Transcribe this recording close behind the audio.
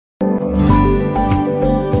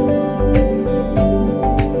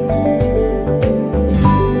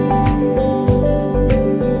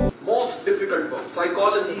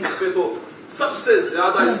سب سے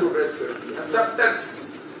زیادہ اس کو ڈریس کرتی ہے ایکسپٹنس.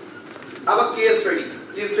 اب case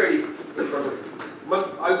study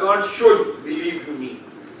I can't show you, believe you me.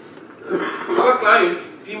 اب کلائنٹ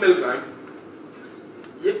فیمیل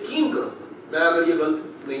کلائنٹ یقین کرو میں اگر یہ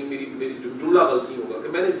غلط نہیں میری جملہ غلط نہیں ہوگا کہ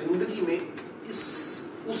میں نے زندگی میں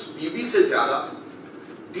اس بیوی سے زیادہ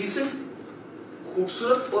ڈیسنٹ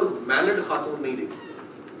خوبصورت اور مینرڈ خاتون نہیں دیکھی.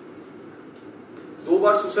 2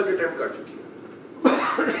 بار سوسائڈ اٹیمپٹ کر چکی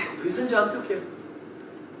ہے. ریزن جانتے ہو کیا؟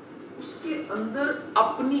 اس کے اندر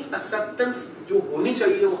اپنی ایکسپٹنس جو ہونی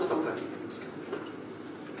چاہیے وہ ختم کر دی ہے.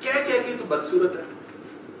 کہہ کہ تو بدصورت ہے,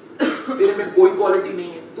 تیرے میں کوئی کوالٹی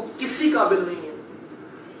نہیں ہے, تو کسی قابل نہیں ہے,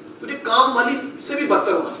 تجھے کام والی سے بھی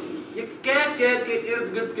بدتر ہونا چاہیے. یہ کہہ کہ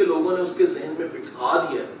ارد گرد کے لوگوں نے اس کے ذہن میں بٹھا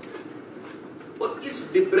دیا ہے. اور اس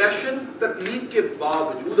ڈپریشن تکلیف کے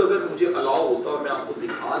باوجود اگر مجھے الاؤ ہوتا اور میں آپ کو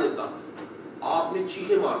دکھا دیتا, آپ نے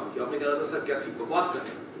چیخیں مار دی, آپ نے کہا تھا سر کیسی بکواس کر رہے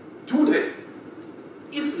ہیں, جھوٹ ہے.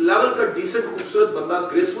 اس لیول کا ڈیسنٹ خوبصورت بندہ,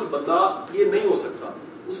 گریسفل بندہ یہ نہیں ہو سکتا.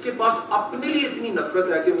 اس کے پاس اپنے لیے اتنی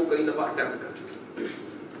نفرت ہے کہ وہ کئی دفعہ اٹیمپٹ کر چکی.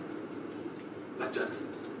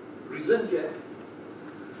 ریزن کیا ہے؟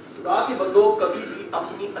 خدا کے بندوں کبھی بھی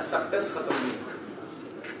اپنی ایکسپٹنس ختم نہیں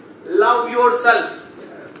کرنا. Love your self,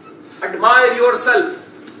 admirer your self,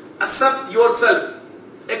 accept your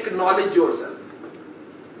self, acknowledge your self.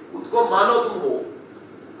 خود کو مانو تم ہو.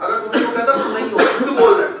 اگر تم کو کہتا تم نہیں ہو, خود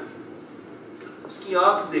بول رہے اس کی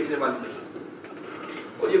آنکھ دیکھنے والی نہیں.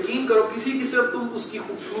 اور یقین کرو کسی کی صرف تم اس کی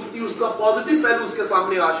خوبصورتی, اس کا پازیٹیو پہلو اس کے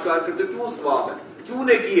سامنے آشکار کرتے, کیوں ثواب ہے, کیوں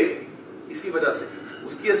نے کی ہے, اسی وجہ سے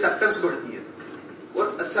اس کی ایکسپٹنس بڑھتی ہے. اور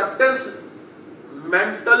ایکسپٹنس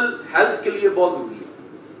مینٹل ہیلتھ کے لیے بہت ضروری ہے.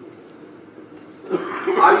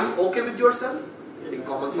 Are you okay with yourself? ایک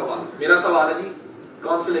کامن سوال, میرا سوال ہے جی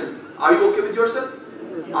counselling. Are you okay with yourself?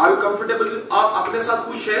 Are you comfortable with, آپ اپنے ساتھ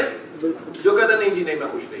خوش ہیں؟ جو کہتا نہیں جی نہیں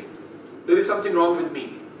میں خوش نہیں, there is something wrong with me,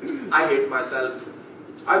 I hate myself,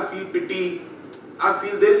 I feel pity, I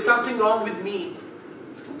feel there is something wrong with me.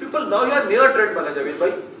 People now یار نیا ٹرینڈ بنا جاوید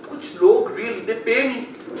بھائی, کچھ لوگ really they pay me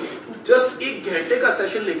just 1 گھنٹے کا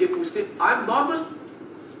سیشن لے کے پوچھتے I am normal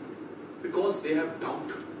because they have doubt.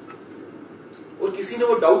 اور کسی نے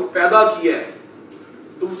وہ ڈاؤٹ پیدا کیا ہے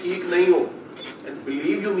تم ٹھیک نہیں ہو. And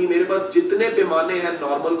believe you me, میرے پاس جتنے پیمانے ہیں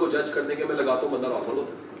نارمل کو جج کرنے کے میں لگاتا ہوں بندہ نارمل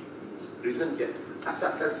ہوتا ہے. ریزن کیا ہے؟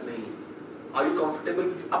 ایکسپٹنس نہیں. Are you comfortable?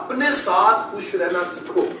 اپنے ساتھ خوش رہنا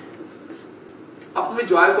سیکھو, اپنے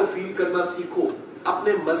جوائے کو فیل کرنا سیکھو,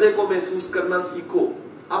 اپنے مزے کو محسوس کرنا سیکھو,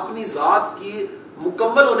 اپنی ذات کی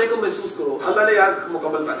مکمل ہونے کو محسوس کرو. اللہ نے یار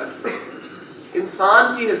مکمل پیدا کیا,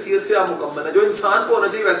 انسان کی حیثیت سے آپ مکمل ہیں. جو انسان کو ہونا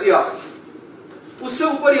چاہیے ویسے ہی آپ, اس سے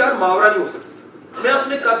اوپر یار محاورہ نہیں ہو سکتا. میں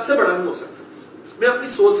اپنے قد سے بڑا نہیں ہو سکتا, میں اپنی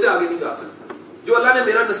سوچ سے آگے نہیں جا سکتا. جو اللہ نے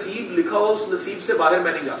میرا نصیب لکھا ہوا اس نصیب سے باہر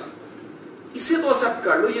میں نہیں جا سکتا. اسے تو ایکسپٹ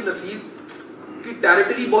کر لو, یہ نصیب کی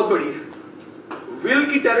ٹیریٹری بہت بڑی ہے, ول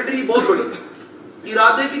کی ٹیریٹری بہت بڑی ہے,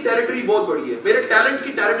 ارادے کی ٹیریٹری بہت بڑی ہے, میرے ٹیلنٹ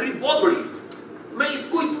کی ٹیریٹری بہت بڑی ہے. میں اس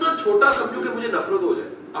کو اتنا چھوٹا سمجھوں کہ مجھے نفرت ہو جائے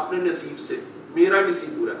اپنے نصیب سے. میرا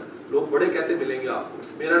نصیب پورا ہے. لوگ بڑے کہتے ملیں گے آپ کو,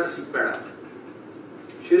 میرا نصیب پیڑا ہے.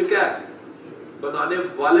 شرک ہے, بنانے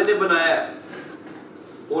والے نے بنایا ہے,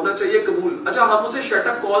 ہونا چاہیے قبول. اچھا ہم اسے شٹ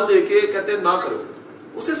اپ کال دے کے کہتے ہیں نہ کرو,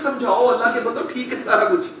 اسے سمجھاؤ اللہ کے بندو ٹھیک ہے سارا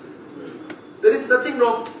کچھ, there is nothing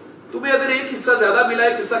wrong. تمہیں اگر ایک حصہ زیادہ ملا ہے,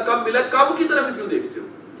 ایک حصہ کم ملا ہے, کم کی طرف کیوں دیکھتے ہو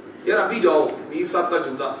یار؟ ابھی جاؤ, میر صاحب کا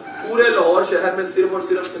جملہ, پورے لاہور شہر میں صرف اور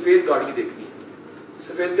صرف سفید گاڑی دیکھنی ہے,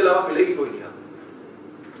 سفید کے علاوہ ملے گی کوئی نہیں.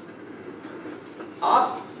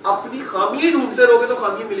 آپ اپنی خامیاں ڈھونڈتے رہو گے تو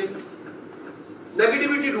خامیاں ملیں گی,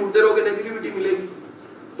 نیگیٹیوٹی ڈھونڈتے رہو گے نیگیٹیوٹی ملے گی.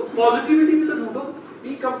 تو پازیٹیوٹی بھی تو ڈھونڈو.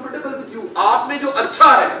 Be comfortable with you. آپ میں جو اچھا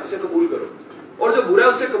ہے اسے قبول کرو, اور جو برا ہے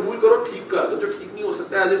اسے قبول کرو, ٹھیک کر دو. جو ٹھیک نہیں ہو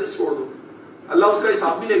سکتا ایز اٹ از چھوڑ دو. اللہ اس کا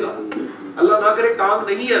حساب بھی لے گا. اللہ نہ کرے ٹانگ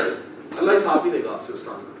نہیں ہے, اللہ حساب بھی لے گا آپ سے. اس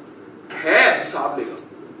ٹانگ ہے حساب لے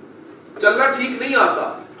گا. چلنا ٹھیک نہیں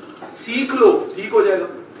آتا, سیکھ لو, ٹھیک ہو جائے گا.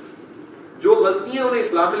 جو غلطیاں انہیں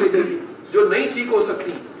اسلام میں لے جائے گی, جو نہیں ٹھیک ہو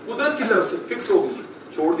سکتی قدرت کی طرف سے فکس ہو گئی,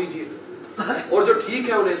 چھوڑ دیجیے. اور جو ٹھیک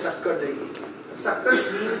ہے انہیں ایکسپٹ کر دیں گے. Acceptance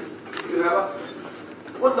means you have a,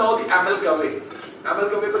 well now the عمل کا وے. عمل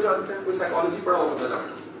کا وے کو جانتے ہیں, کوئی سائیکالوجی پڑھا ہوگا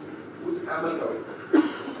جانتے ہیں اس عمل کا وے.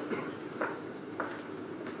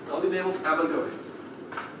 Now the name of عمل کا وے.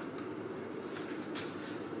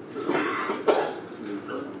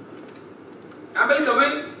 عمل کا وے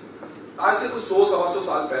آج سے کچھ 100-125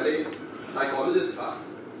 سال پہلے سائیکالوجسٹ تھا.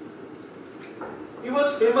 He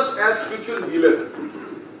was famous as spiritual healer.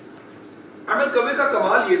 عمل کا وے کا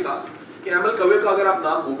کمال یہ تھا کہ عمل کوے کا اگر آپ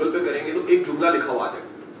نام گوگل پہ کریں گے تو ایک جملہ لکھا ہوا آ جائے گا.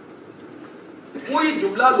 وہ یہ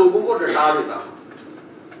جملہ لوگوں کو رٹا دیتا.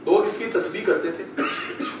 لوگ اس کی تسبیح کرتے تھے,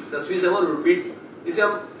 تسبیح سے ہم ریپیٹ, اسے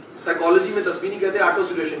ہم साइकोलॉजी में तस्बीह नहीं कहते, ऑटो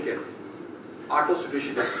सजेशन कहते हैं। ऑटो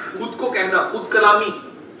सजेशन, खुद को कहना, खुद कलामी।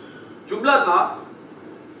 जुमला था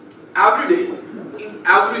every day in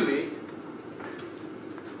every way,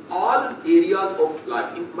 all areas of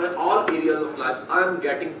life, in my all areas of life, I am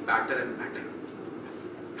getting better and better.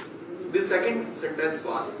 The second sentence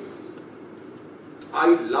was, I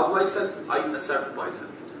love myself, I accept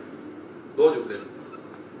myself. दो जुमले,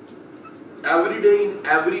 every day in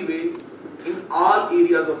every way, in all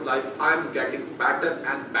areas of life, I am getting better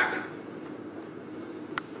and better.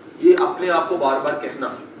 ये अपने आप को बार बार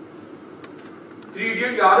कहना। Three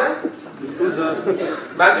idiot याद है?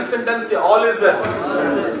 Magic sentence क्या? All is well.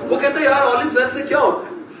 वो कहता है यार ऑल इज वेल से क्या होता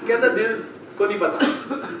है? कहता है दिल को नहीं पता,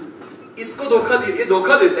 इसको धोखा दिया, ये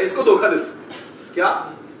धोखा देता है, इसको धोखा देता है। क्या?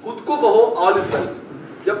 खुद को कहो ऑल इज वेल।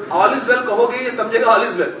 जब ऑल इज वेल कहोगे ये समझेगा ऑल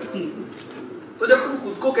इज वेल। तो जब तुम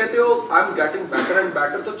खुद को कहते हो I am getting better and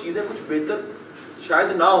better, तो चीजें कुछ बेहतर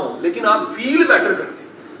शायद ना हो, लेकिन आप फील बेटर करते हो।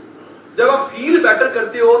 जब आप फील बेटर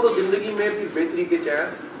करते हो तो जिंदगी में फिर बेहतरी के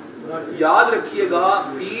चांस। याद रखिएगा,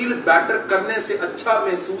 फील बेटर करने से, अच्छा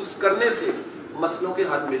महसूस करने से मसलों के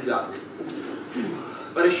हल मिल जाते हैं।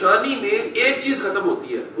 परेशानी में एक चीज खत्म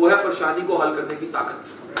होती है, वो है परेशानी को हल करने की ताकत।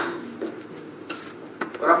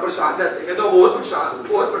 और आप परेशान रहते हैं तो और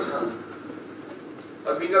परेशान।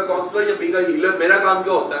 और बीइंग अ काउंसलर या बीइंग अ हीलर, मेरा काम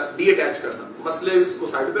क्या होता है? डी अटैच करना। मसले को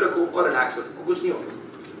साइड पे रखो और रिलैक्स रखो, कुछ नहीं होगा।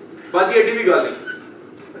 बाजी एडी भी गाली,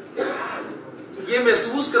 ये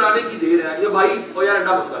महसूस कराने की देर है। ये भाई और यार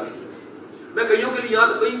अंडा मसला नहीं। मैं कईयों के लिए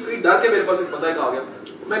यहाँ कई डर के मेरे पास एक बंदा आ गया,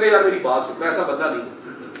 मैं कहा यार मेरी बात सुन, मैं ऐसा बंदा नहीं,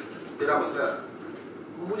 तेरा मसला है,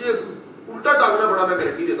 मुझे उल्टा टांगना पड़ा, मैं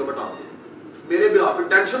गारंटी देता हूँ मैं टांग दूँ, मेरे बिहार पे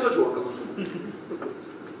टेंशन तो छोड़ कर मसला।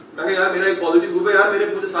 मैं कहा यार मेरा एक पॉजिटिव ग्रुप है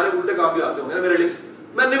यार, मुझे सारे उल्टे काम भी आते होंगे, मेरे लिंक्स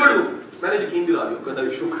मैं निबड़ लूँ। मैंने यकीन दिला दिया, कहता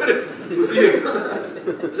शुक्र है उसी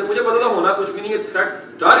अच्छा मुझे पता था होना कुछ भी नहीं है। थ्रेट,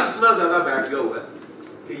 डर इतना ज्यादा बैठ गया हुआ है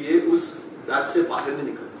कि ये उस डर से बाहर नहीं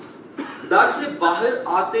निकलता। डर से बाहर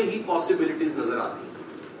आते ही पॉसिबिलिटीज नजर आती है।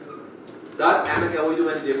 डर ऐनक है, वही जो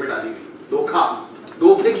मैंने जेब में डाली हुई,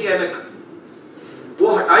 धोखे की ऐनक,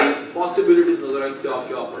 वो हटाई, पॉसिबिलिटीज नजर आई, क्या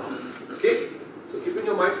क्या पढ़ा। Okay, so keeping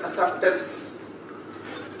your mind acceptance.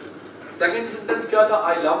 Second sentence क्या था?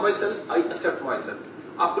 I love myself, I accept myself.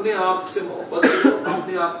 अपने आप से मोहब्बत करो,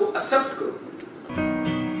 अपने आप को एक्सेप्ट करो।